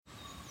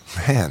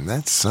Man,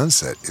 that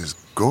sunset is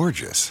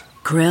gorgeous.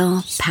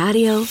 Grill,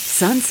 patio,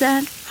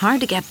 sunset.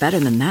 Hard to get better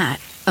than that.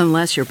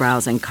 Unless you're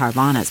browsing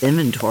Carvana's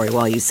inventory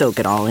while you soak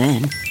it all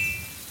in.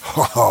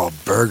 Oh,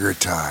 burger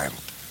time.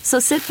 So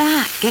sit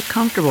back, get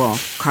comfortable.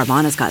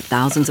 Carvana's got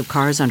thousands of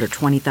cars under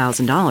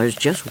 $20,000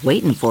 just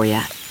waiting for you.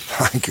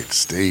 I could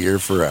stay here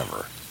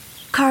forever.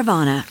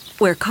 Carvana,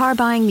 where car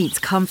buying meets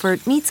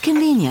comfort meets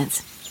convenience.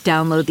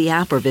 Download the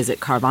app or visit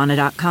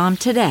Carvana.com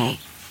today.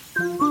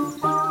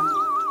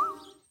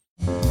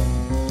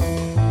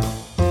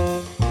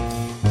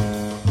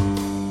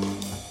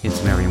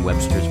 It's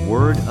Merriam-Webster's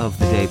Word of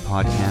the Day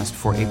podcast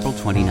for April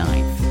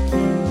 29th.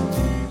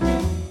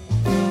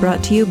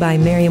 Brought to you by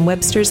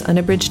Merriam-Webster's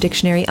Unabridged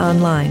Dictionary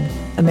Online,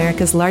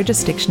 America's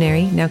largest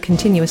dictionary, now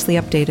continuously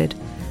updated.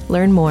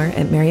 Learn more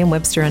at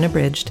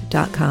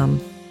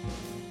merriam-websterunabridged.com.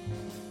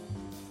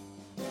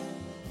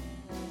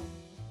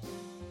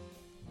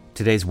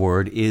 Today's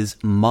word is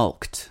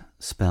mulct,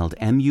 spelled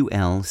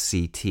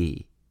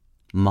M-U-L-C-T.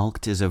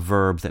 Mulct is a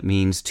verb that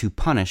means to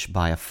punish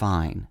by a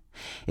fine.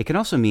 It can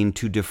also mean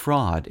to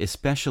defraud,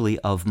 especially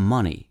of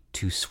money,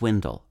 to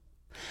swindle.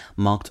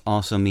 Mulct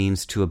also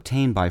means to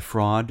obtain by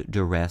fraud,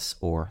 duress,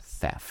 or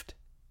theft.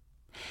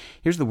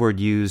 Here's the word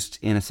used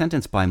in a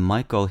sentence by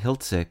Michael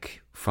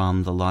Hiltzik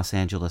from the Los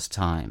Angeles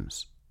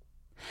Times.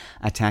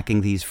 Attacking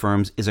these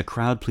firms is a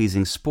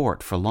crowd-pleasing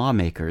sport for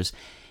lawmakers,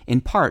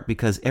 in part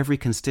because every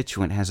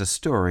constituent has a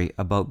story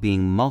about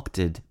being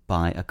mulcted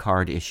by a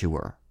card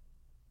issuer.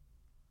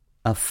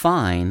 A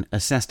fine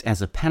assessed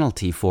as a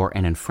penalty for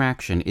an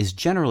infraction is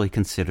generally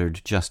considered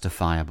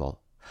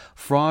justifiable.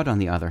 Fraud, on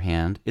the other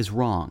hand, is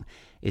wrong.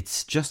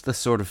 It's just the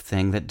sort of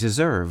thing that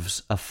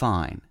deserves a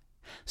fine.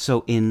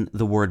 So in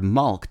the word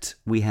mulct,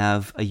 we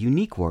have a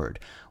unique word,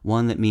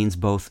 one that means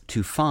both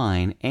to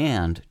fine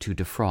and to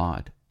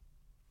defraud.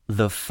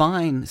 The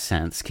fine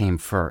sense came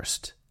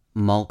first.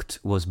 Mulct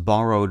was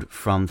borrowed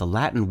from the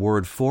Latin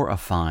word for a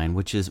fine,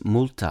 which is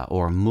multa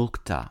or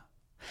mulcta.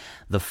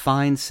 The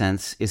fine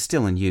sense is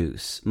still in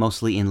use,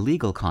 mostly in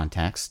legal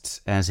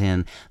contexts, as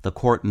in the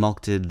court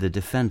mulcted the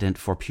defendant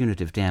for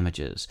punitive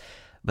damages.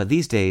 But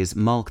these days,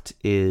 mulct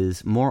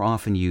is more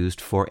often used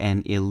for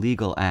an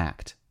illegal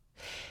act.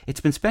 It's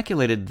been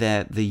speculated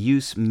that the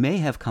use may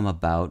have come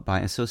about by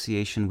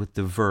association with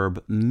the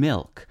verb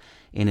milk,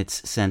 in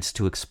its sense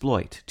to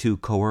exploit, to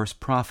coerce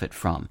profit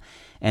from,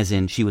 as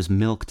in she was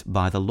milked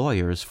by the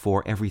lawyers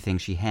for everything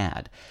she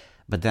had.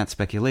 But that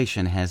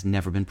speculation has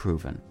never been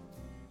proven.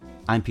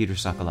 I'm Peter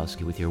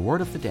Sokolowski with your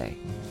Word of the Day.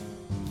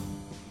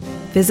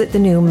 Visit the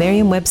new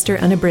Merriam-Webster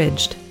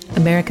Unabridged,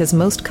 America's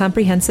most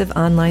comprehensive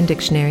online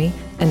dictionary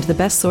and the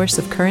best source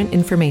of current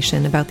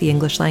information about the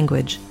English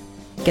language.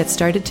 Get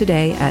started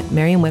today at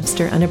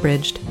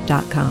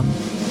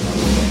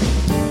merriam-websterunabridged.com.